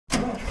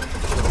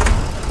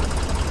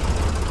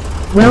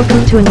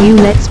Welcome to a new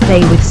Let's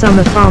Play with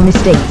Summer Farm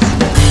Estates.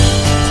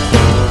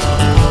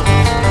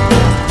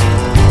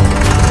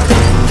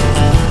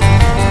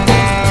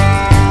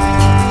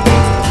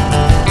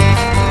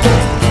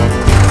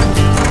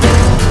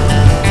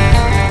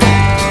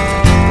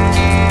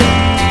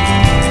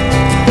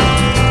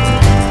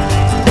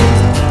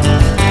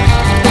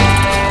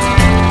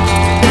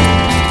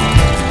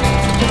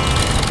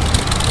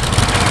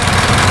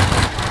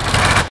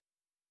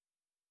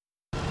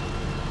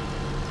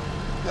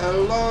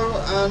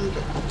 Hello and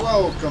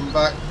welcome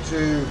back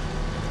to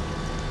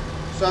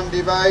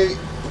Sandy Bay.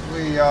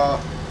 We are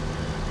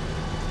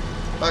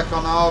back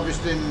on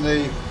harvesting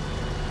the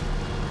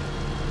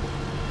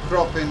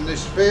crop in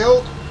this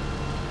field.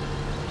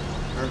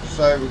 As I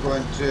say, we're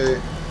going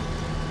to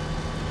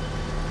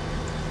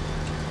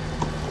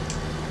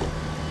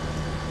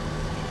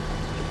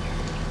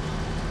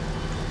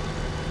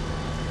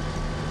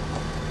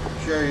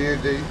show you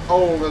the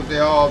whole of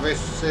the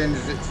harvest,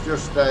 since it's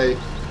just a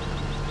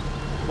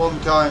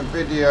one-time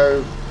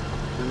video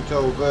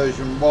until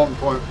version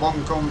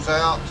 1.1 comes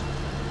out,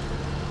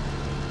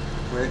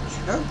 which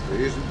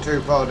hopefully isn't too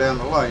far down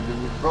the line.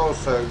 And we've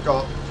also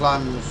got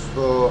plans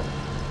for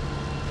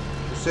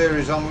a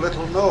series on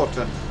Little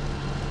Norton.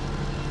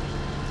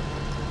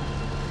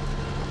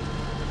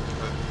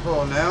 But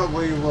for now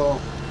we will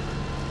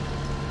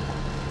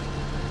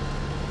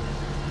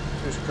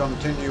just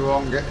continue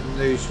on getting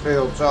these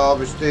fields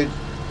harvested.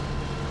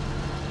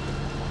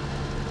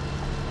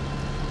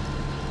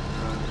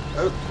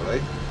 Hopefully,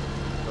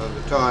 by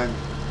the time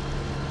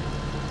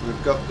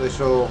we've got this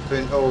all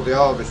the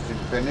harvesting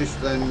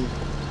finished, then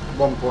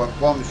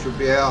 1.1 should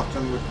be out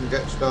and we can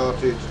get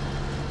started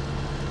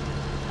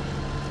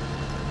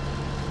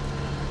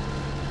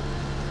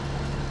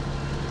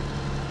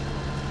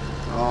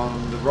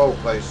on the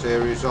roleplay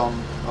series on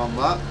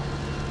that.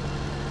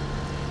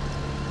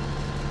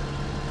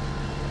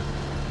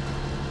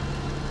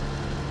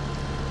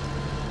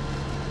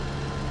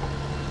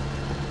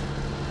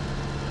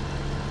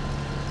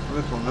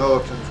 Little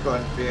Norton's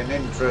going to be an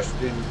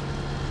interesting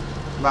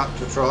map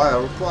to try.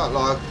 I quite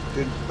liked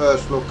the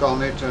first look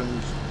on it, and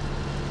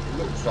it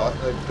looks like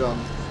they've done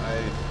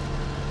a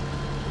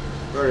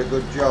very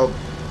good job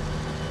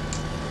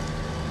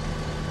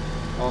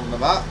on the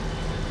map.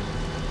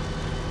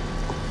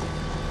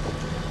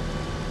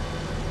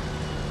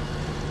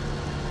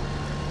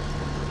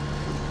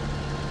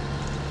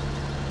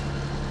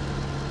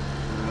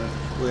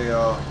 We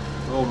are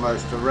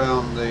almost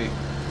around the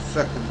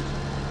second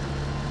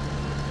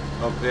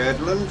of the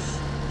headlands.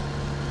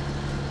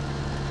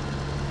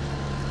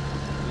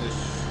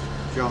 This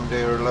John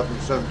Deere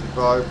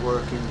 1175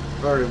 working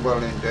very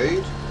well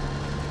indeed.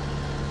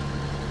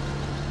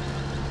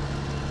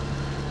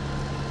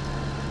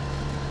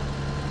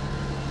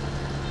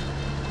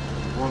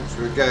 Once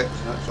we get,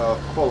 that's our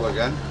pull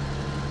again,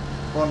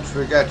 once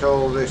we get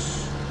all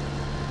this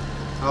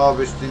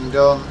harvesting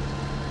done,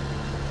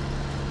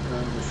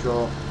 then we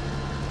shall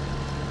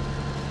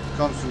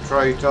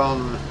concentrate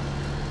on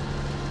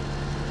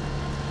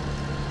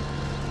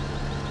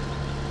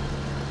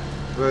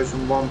version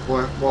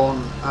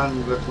 1.1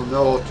 and Little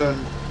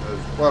Norton,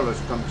 as well as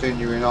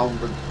continuing on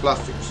with the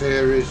classic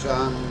series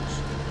and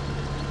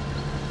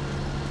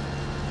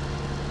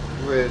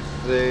with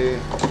the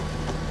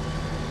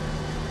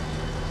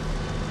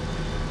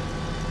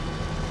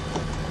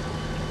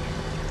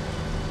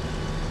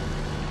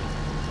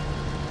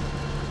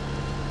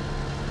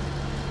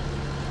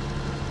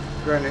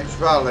Greenwich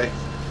Valley.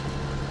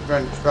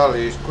 Greenwich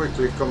Valley is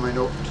quickly coming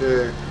up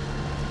to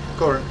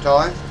current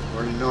time.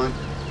 We're in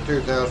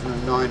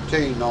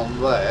 2019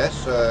 on there,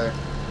 so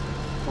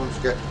once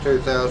we get to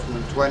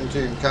 2020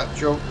 and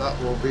catch up, that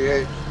will be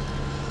it.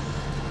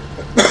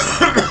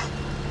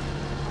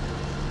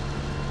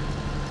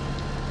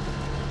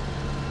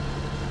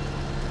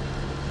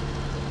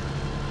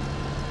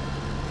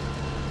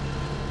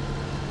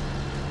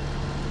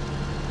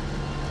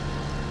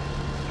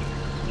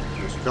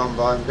 This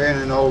combine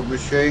being an old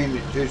machine,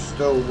 it is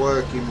still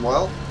working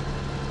well.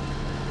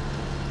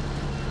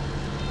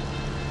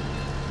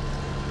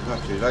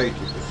 That is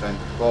 80%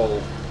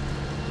 full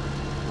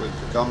with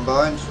the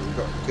combine, so we've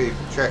got to keep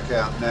a check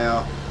out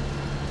now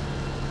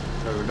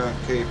so we don't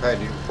keep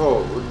heading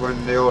forward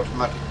when the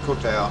automatic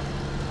cutout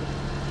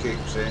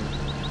kicks in.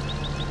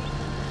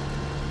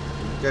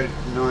 We get it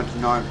to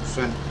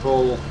 99%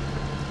 full,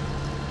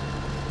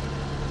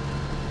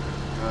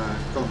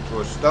 come to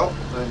a stop,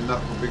 then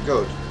that will be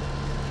good.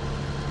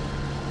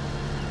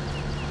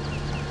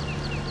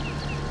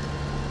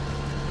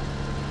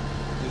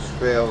 This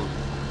field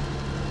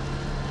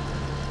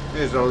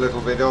is a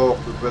little bit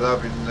awkward with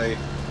having the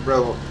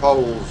row of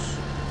poles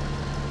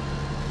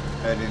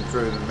heading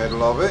through the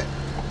middle of it.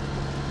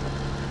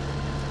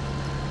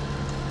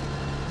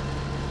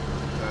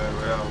 There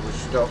we are, we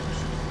stopped.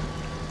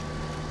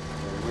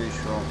 So we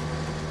shall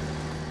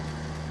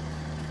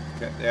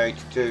get the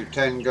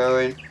 8210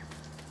 going.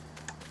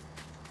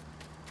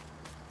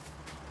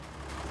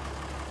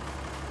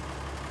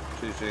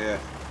 It is here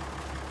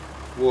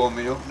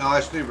warming up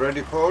nicely,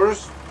 ready for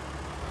us.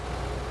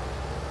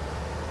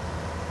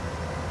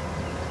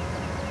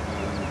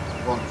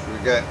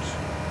 get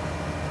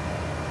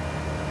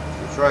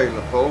the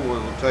trailer full, we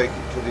will take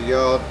it to the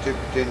yard, tip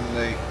it in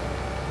the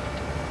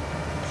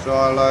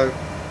silo.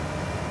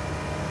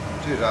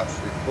 It is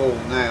actually full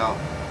now.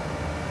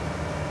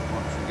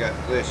 Once we get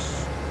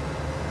this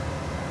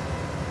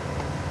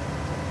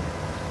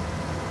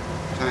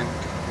tank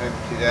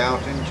emptied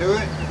out into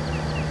it.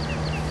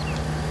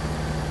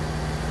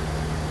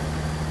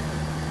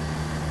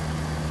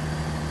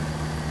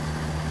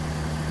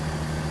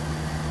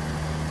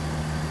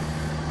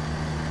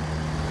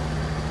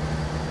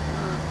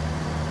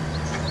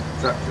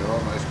 Tractor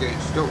almost getting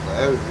stuck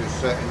there as it's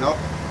setting up.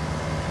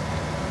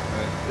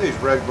 These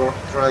red rock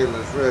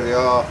trailers really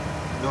are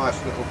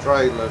nice little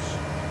trailers.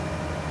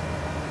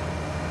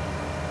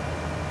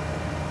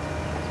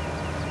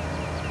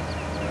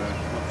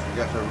 Once we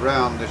get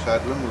around this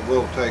headland, we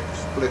will take a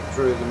split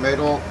through the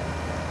middle,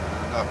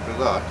 and after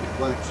that it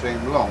won't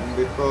seem long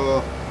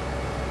before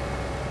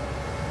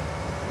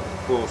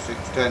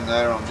 4610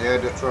 there on the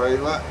header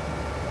trailer.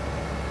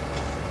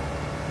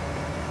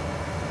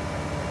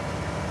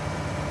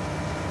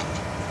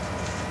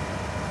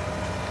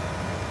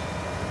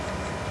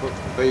 Put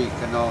the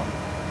beacon on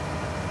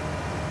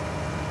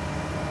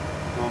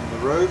the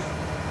roof.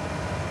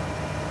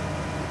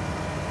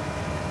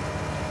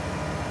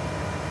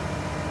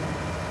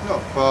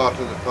 Not far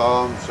to the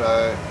farm,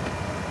 so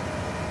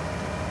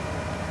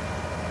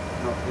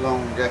not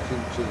long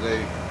getting to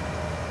the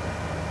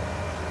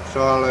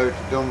silo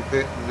to dump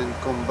it and then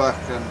come back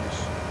and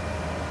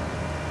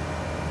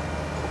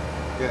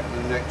get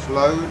the next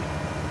load.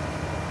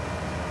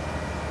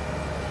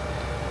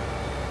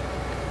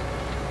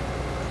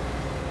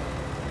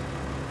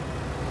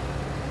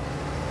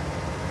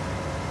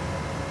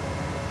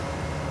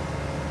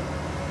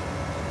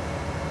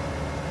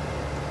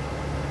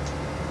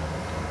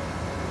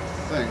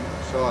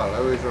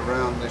 Silo is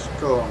around this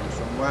corner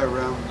somewhere,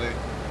 around the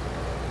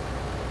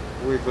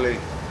wiggly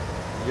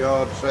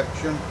yard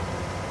section.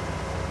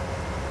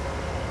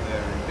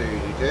 There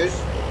indeed it is.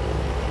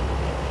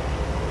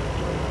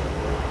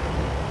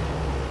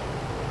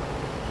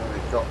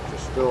 Helicopter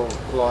still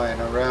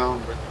flying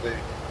around with the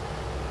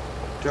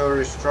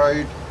tourist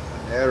trade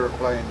and the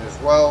aeroplane as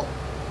well.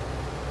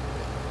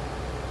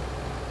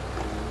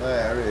 And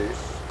there is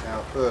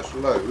our first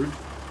load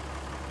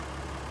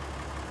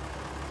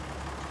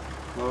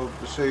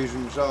of the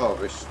season's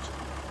harvest.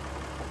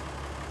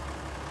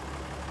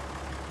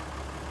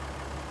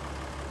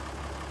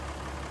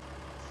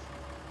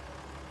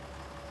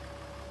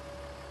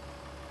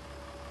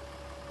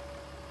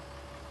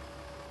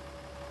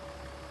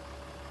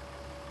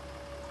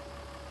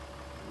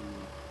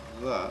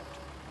 And that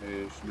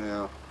is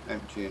now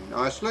emptying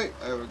nicely.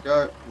 There we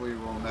go. We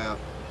will now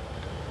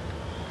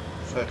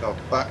set off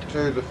back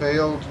to the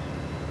field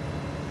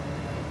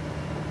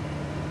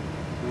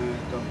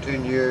and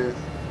continue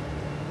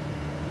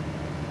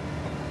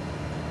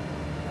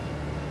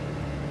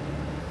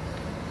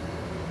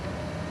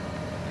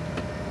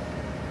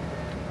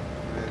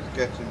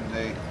getting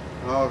the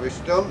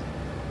harvest done.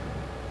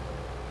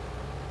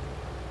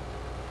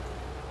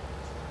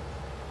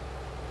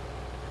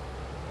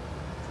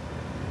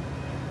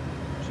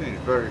 Seems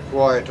very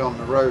quiet on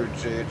the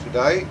roads here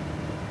today.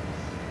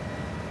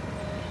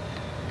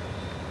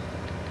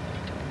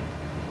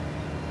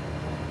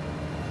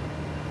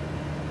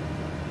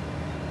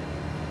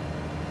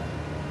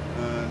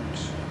 And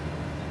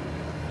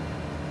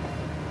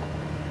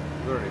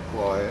very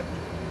quiet,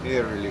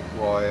 eerily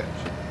quiet.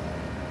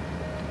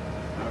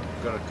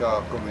 Got a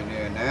car coming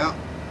here now.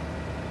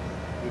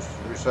 Just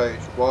as we say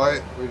it's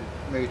quiet, we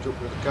meet up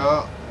with a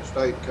car, a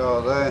state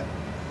car there.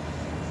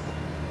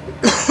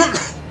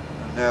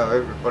 And now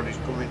everybody's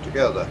coming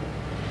together.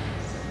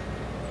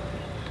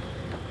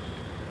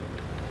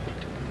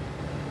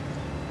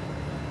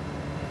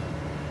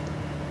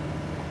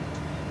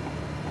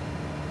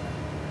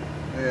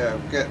 Yeah,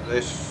 get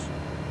this,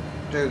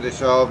 do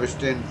this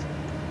harvesting,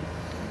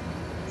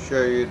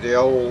 show you the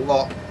whole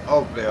lot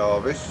of the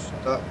harvest.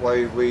 That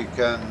way we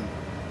can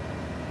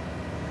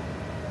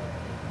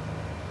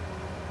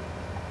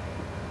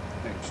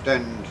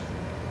extend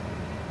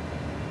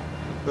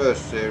the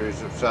first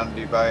series of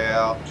Sandy Bay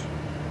out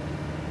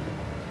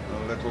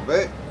a little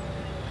bit.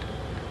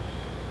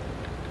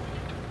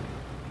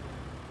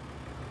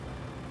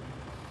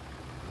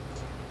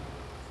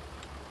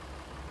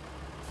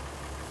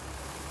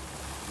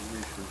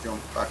 We shall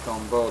jump back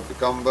on board the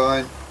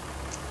combine.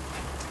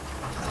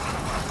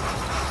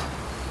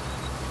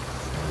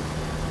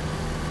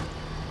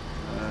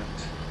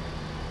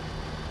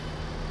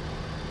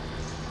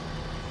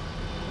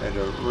 Head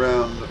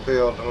around the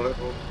field a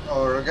little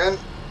more again.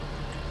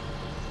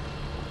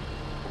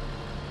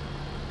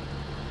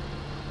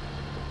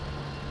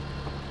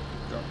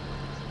 Got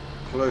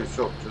close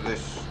up to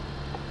this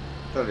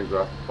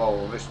telegraph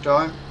pole this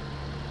time.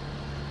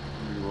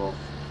 We will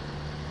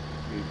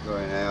keep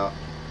going out.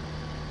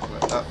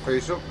 Select that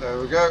piece up, there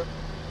we go.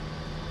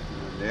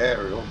 And the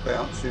aerial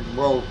bouncing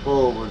well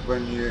forward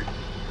when you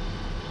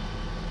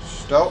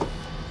stop.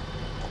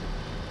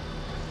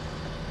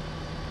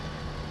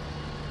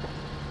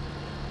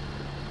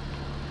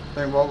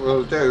 Then what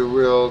we'll do,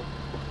 we'll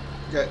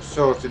get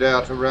sorted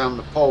out around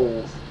the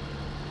pole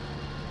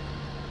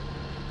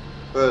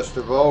first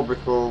of all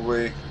before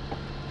we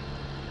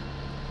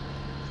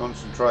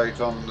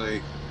concentrate on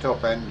the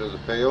top end of the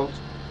field.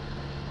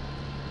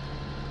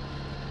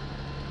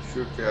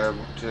 Should be able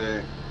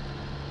to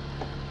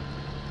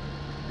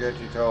get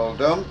it all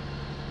done.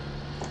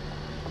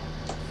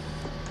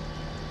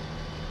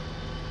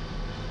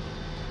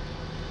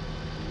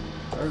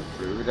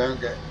 Hopefully we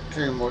don't get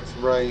too much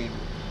rain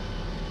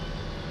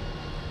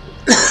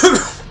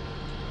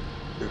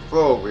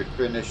before we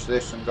finish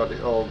this and got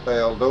it all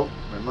baled up.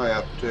 We may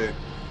have to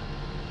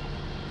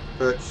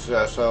purchase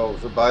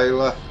ourselves a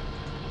baler.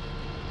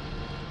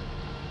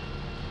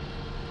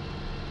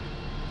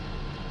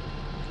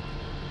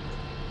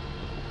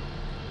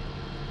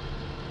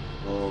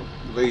 Or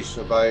lease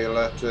a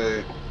baler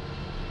to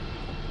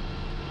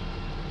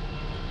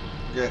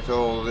get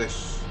all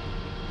this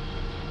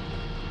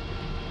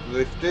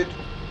lifted.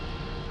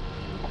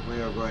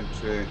 We are going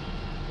to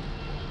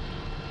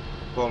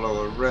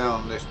follow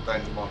around this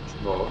bend once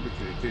more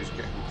because it is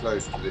getting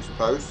close to this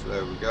post.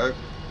 There we go.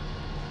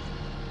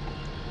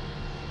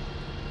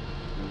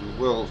 And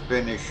we will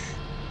finish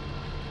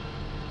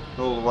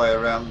all the way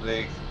around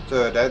the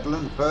third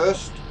headland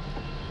first.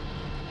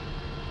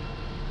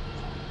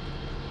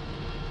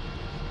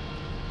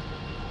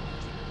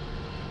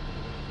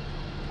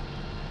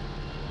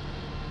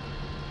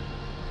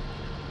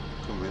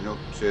 Coming up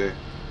to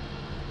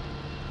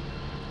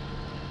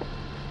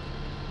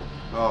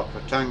half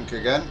a tank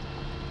again.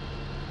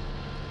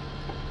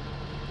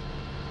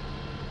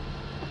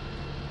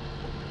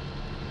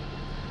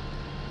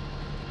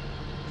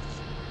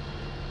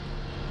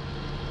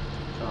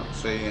 Can't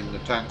see in the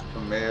tank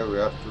from here, we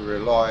have to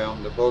rely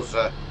on the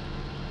buzzer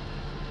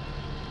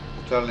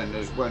telling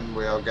us when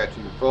we are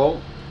getting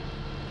full.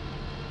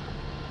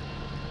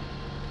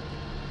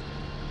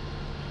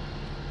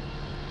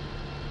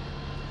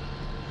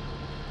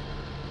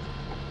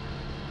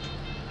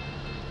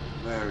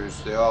 There is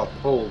the half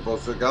full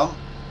buzzer gone.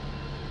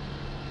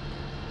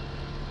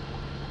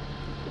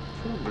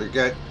 Probably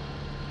get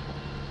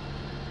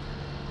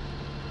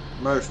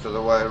most of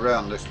the way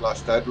around this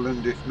last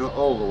headland, if not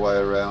all the way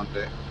around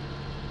it.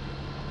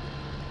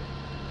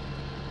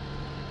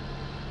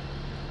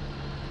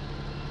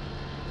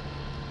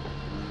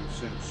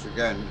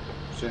 And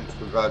since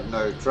we've had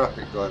no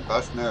traffic going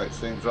past, now it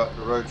seems like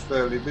the road's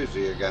fairly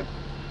busy again.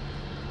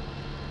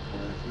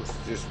 It must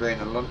have just been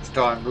a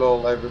lunchtime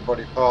lull,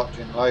 everybody parked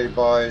in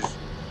lay-bys,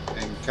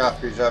 in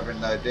cafes having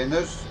their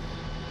dinners.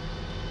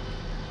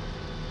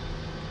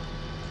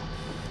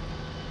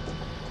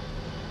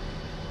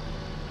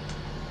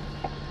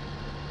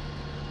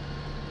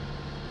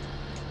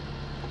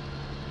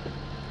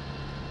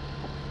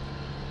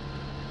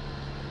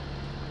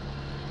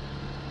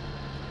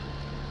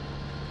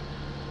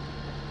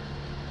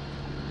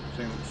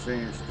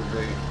 Seems to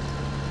be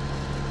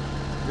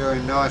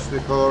going nicely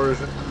for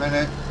us at the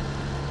minute.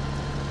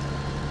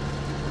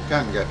 If we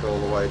can get all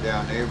the way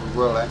down here, we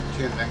will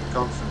empty and then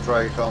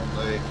concentrate on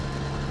the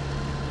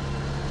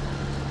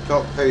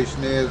top piece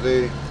near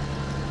the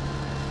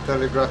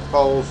telegraph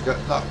poles, get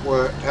that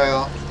worked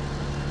out.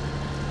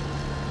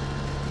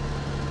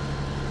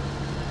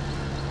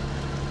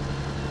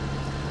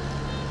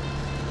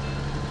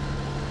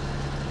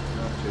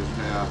 That is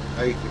now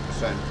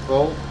 80%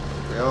 full.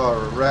 We are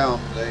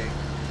around the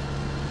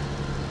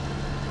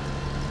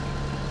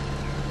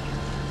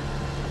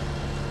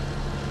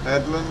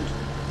headland.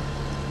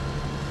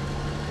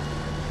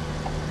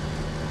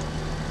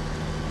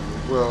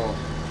 We will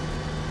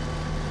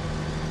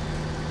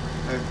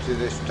empty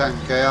this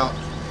tank out,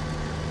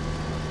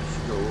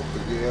 just go up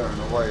a gear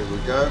and away we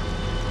go.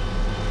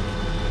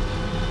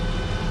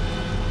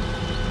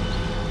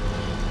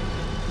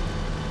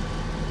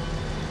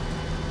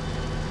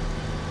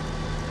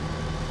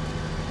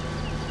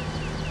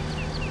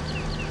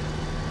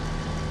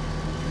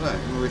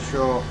 Then we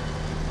shall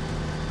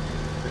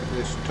get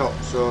this top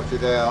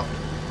sorted out.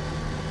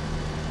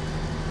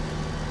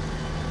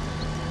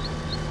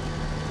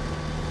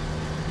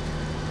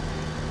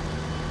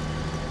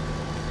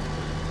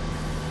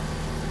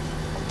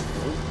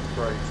 Oh, the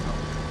brake's not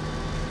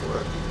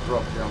working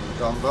properly on the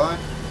combine.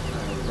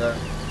 There we go.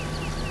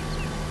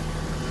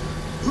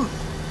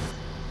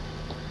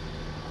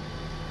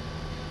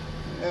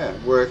 Yeah,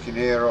 working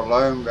here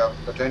alone, we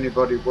haven't got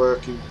anybody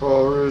working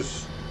for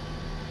us.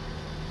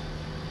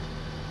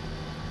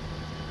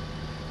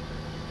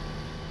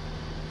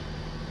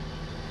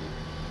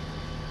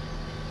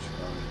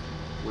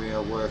 We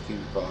are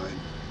working fine.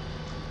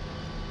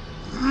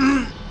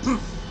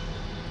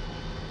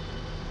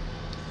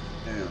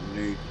 Now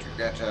we need to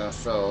get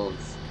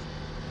ourselves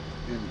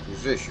in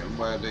position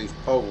where these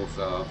poles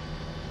are.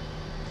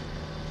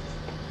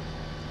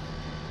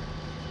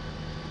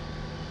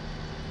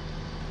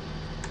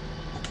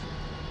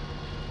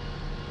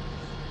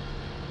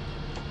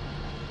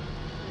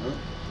 Oh,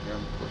 we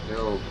haven't put the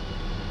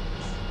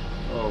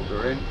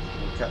auger in.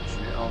 We're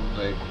catching it on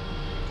the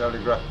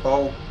telegraph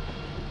pole.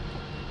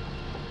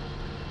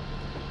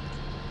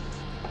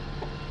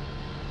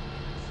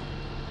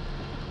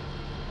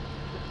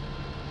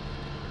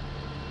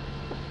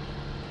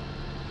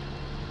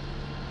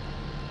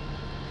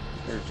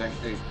 I do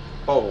think these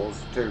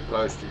poles are too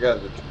close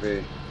together to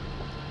be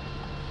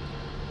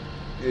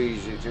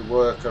easy to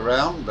work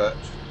around, but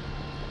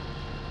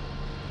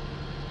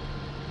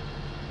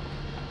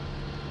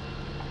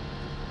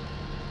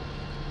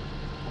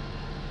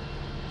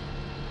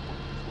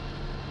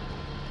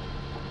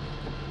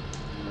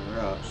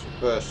right, so the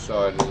first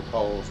side of the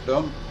pole's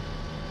done.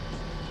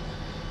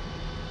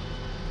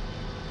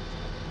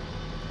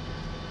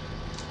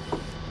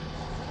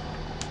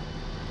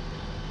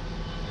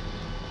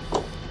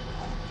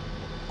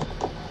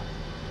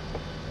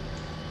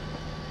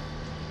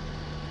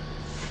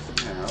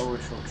 Now we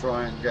shall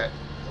try and get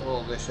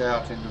all this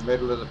out in the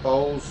middle of the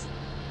poles.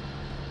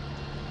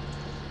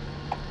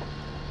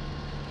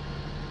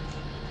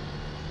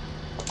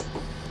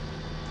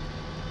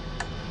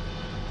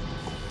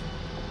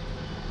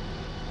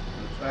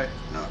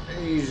 It's not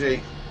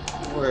easy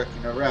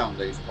working around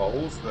these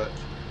poles, but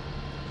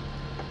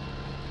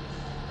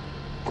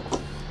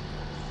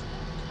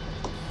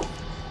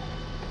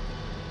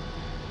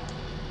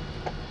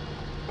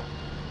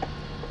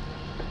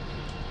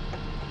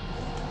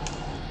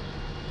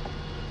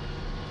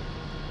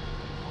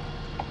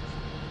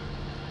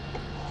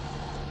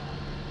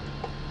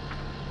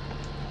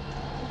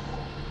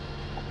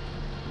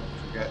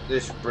to get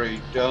this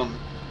breed done,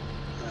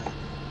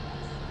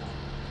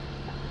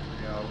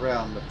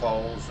 around the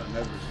poles, and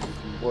everything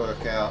can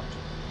work out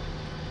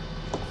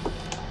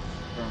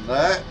from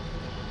there.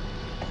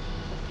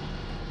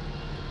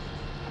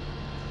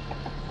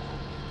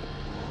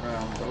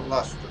 Around the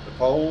last of the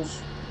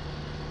poles.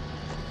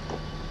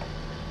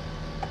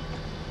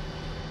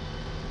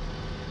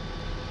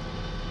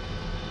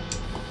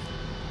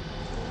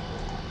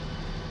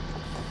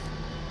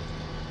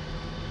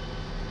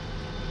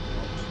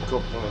 A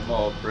couple of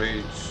more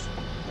breeds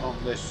on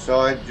this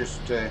side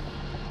just to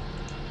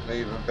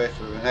leave a bit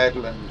of an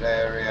headland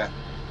area.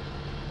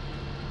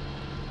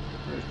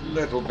 There's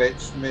little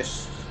bits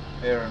missed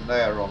here and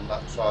there on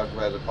that side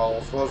where the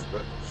poles was,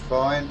 but it's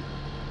fine.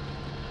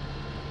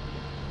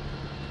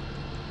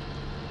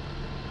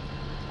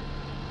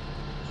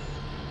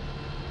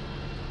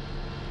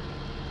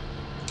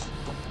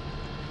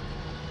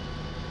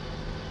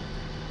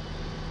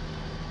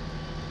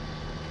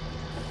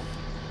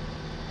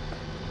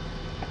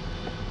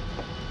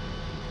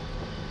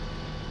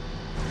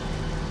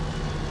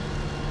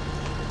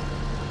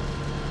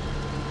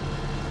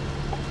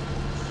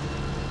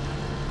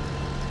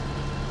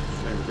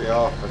 Be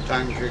half a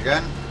tank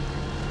again.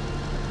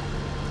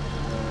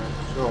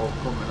 It's all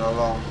coming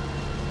along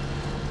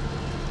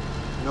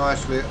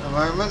nicely at the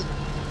moment.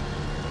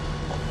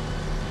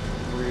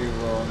 We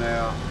will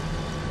now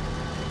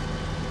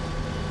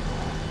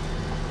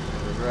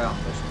get around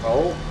this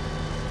pole.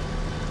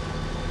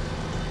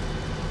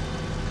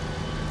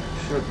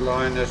 It should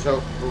line us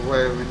up for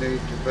where we need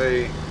to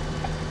be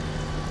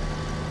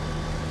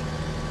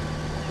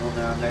on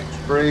our next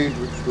breed,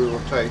 which we will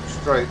take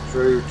straight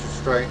through to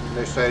straighten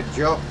this edge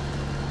up.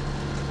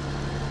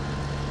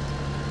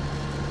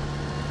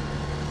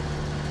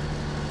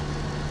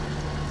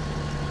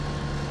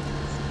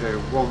 Let's do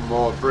one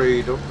more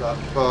breed up that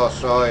far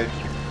side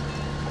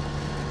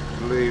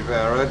to leave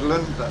our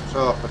headland. That's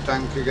half a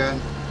tank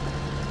again.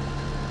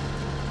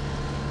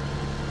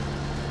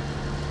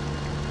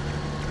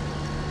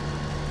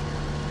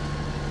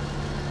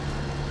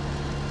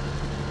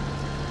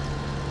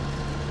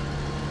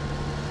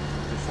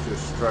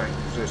 Just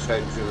straightens this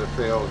edge of the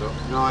field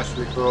up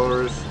nicely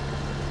for us.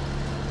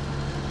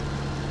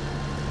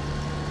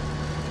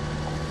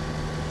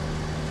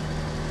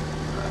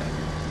 And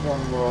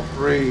one more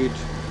breed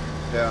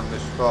down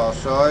this far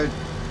side.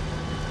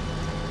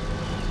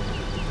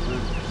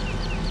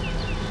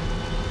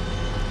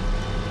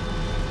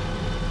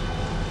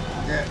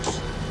 Get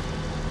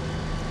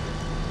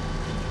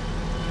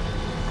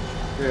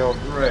field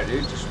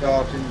ready to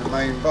start in the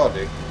main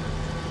body.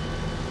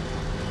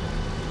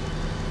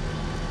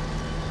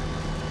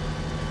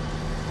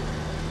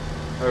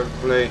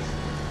 Hopefully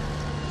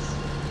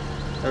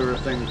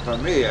everything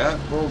from here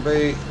will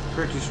be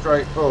pretty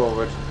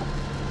straightforward.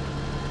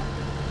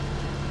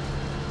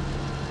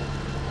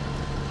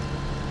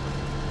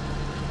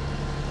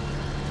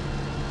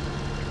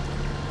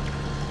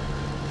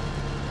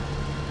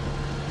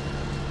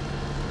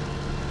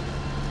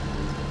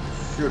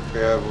 Should be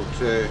able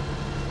to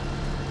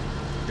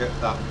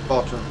get that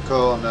bottom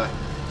corner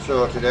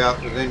sorted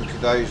out within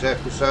today's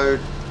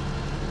episode.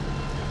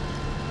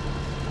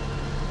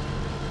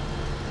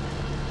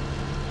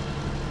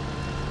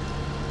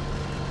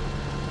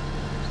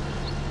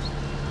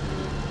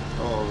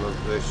 All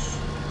of this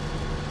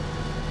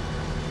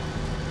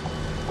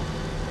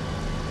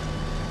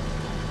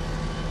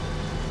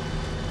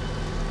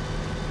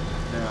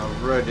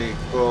now ready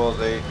for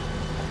the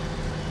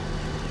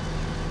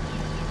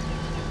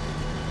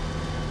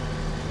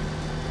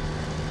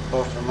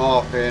bottom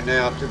half here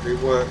now to be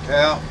worked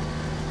out.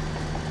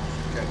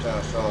 Get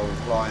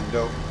ourselves lined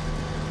up.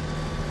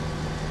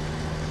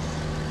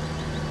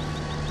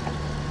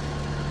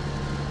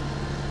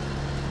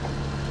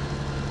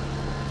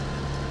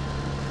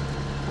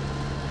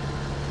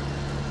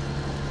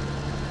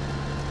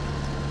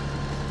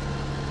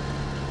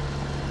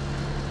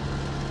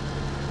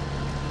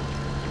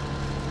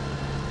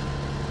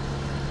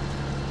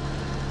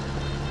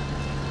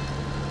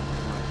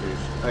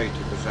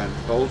 50%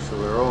 full, so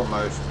we're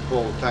almost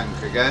full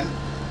tank again.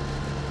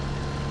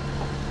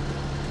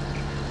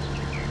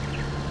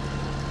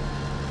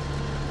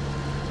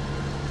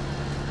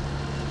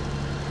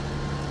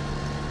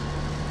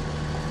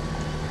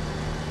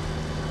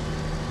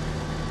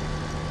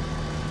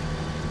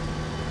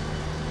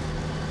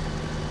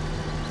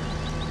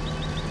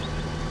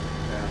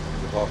 Down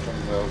to the bottom,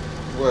 we'll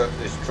work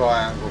this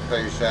triangle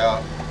piece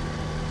out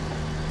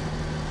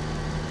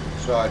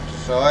side to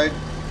side.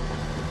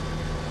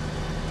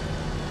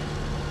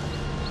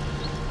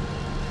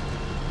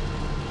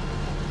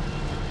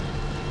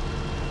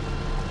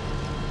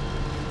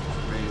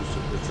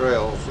 The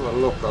trails will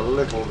look a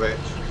little bit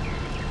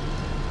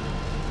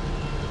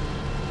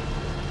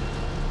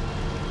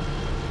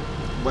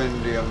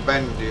windy and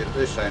bendy at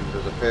this end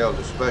of the field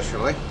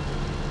especially.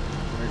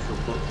 We shall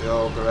put the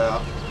auger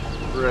out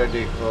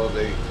ready for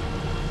the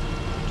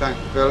tank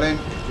filling.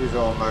 It is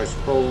almost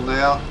full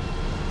now.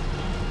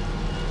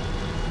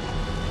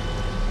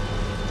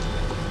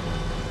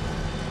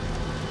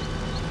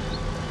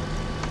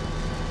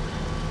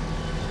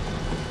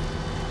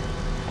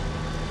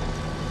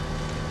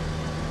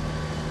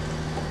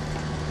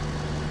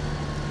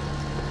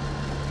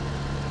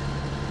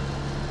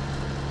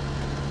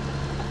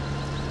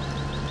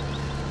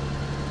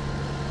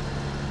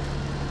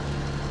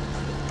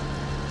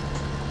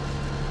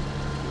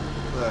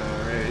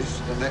 There is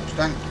the next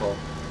tank full.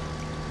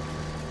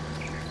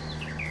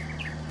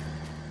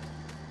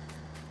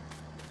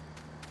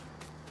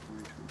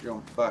 We shall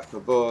jump back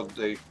aboard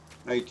the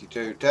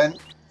 8210.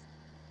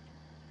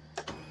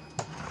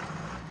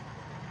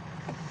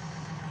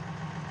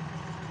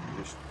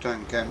 This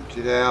tank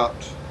emptied out.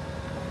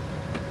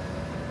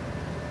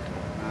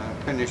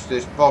 Finish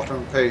this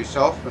bottom piece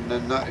off, and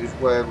then that is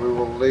where we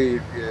will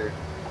leave you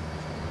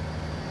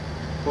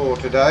for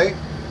today.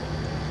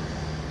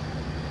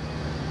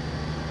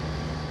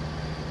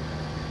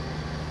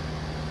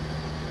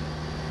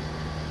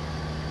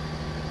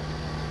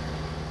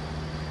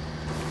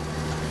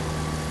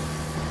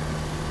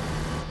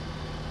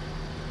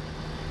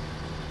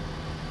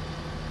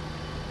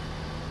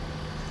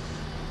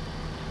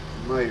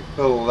 May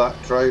pull that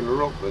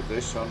trailer up with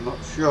this, I'm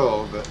not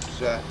sure, but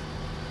in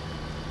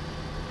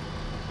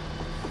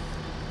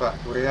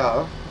fact we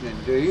have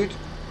indeed.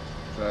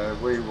 So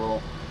we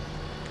will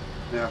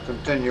now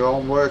continue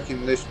on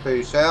working this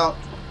piece out,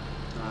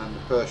 and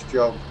the first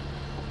job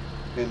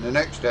in the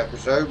next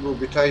episode will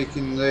be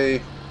taking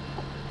the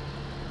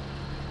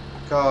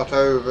cart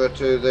over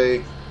to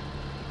the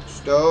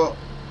store,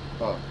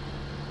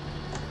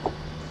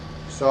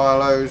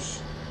 silos,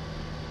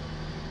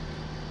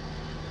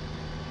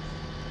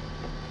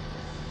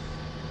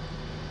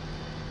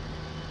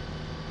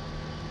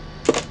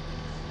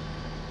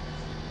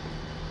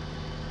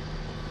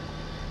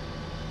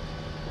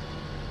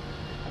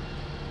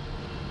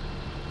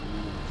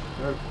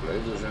 hopefully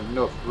there's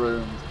enough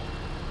room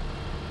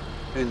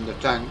in the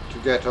tank to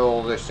get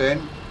all this in,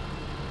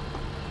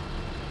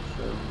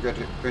 so we'll get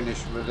it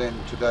finished within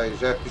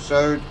today's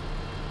episode.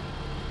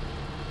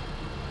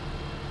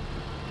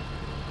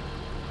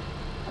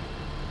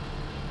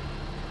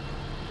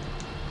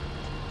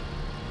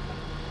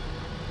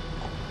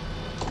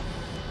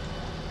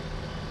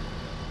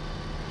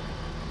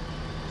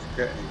 It's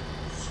getting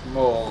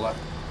smaller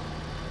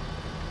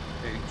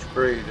each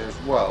breed as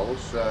well,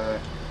 so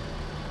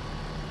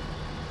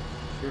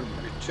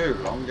shouldn't be too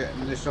long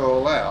getting this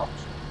all out.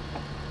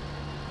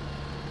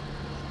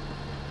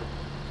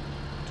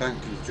 Tank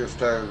is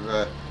just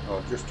over,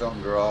 or just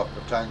under half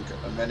a tank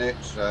at the minute,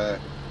 so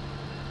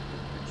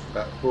it's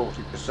about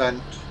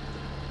 40%.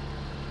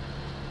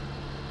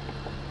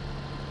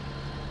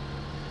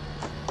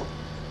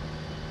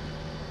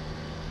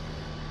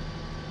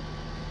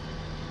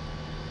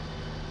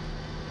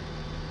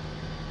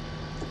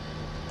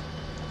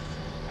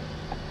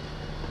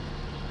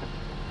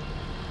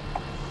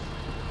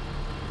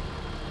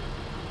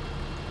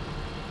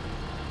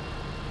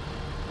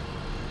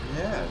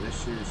 Yeah,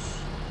 this is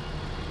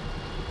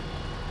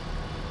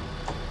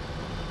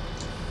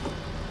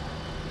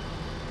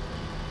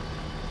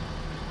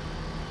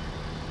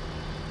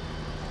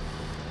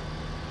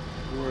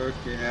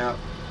working out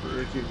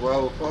pretty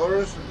well for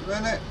us at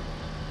the minute.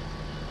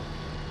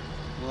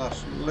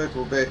 Last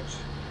little bit to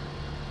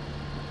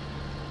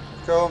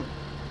come.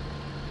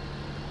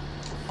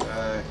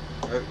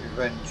 Hope you've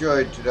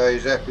enjoyed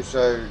today's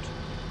episode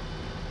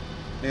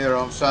here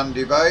on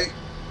Sandy Bay.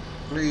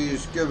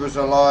 Please give us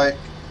a like,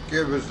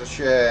 give us a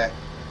share,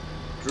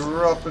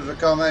 drop us a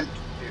comment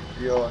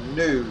if you're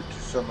new to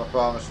Summer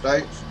Farm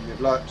Estates and you'd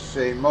like to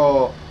see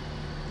more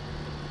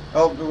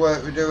of the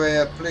work we do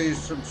here. Please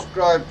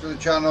subscribe to the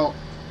channel,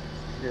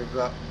 give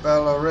that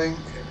bell a ring,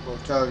 it will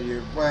tell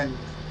you when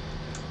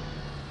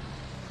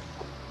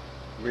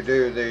we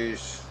do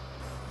these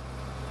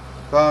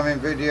farming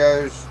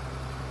videos,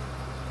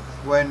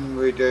 when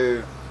we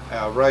do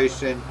our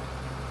racing,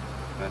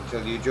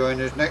 until you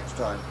join us next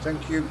time.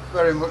 Thank you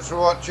very much for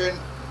watching,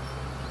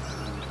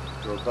 and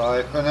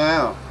goodbye for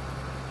now.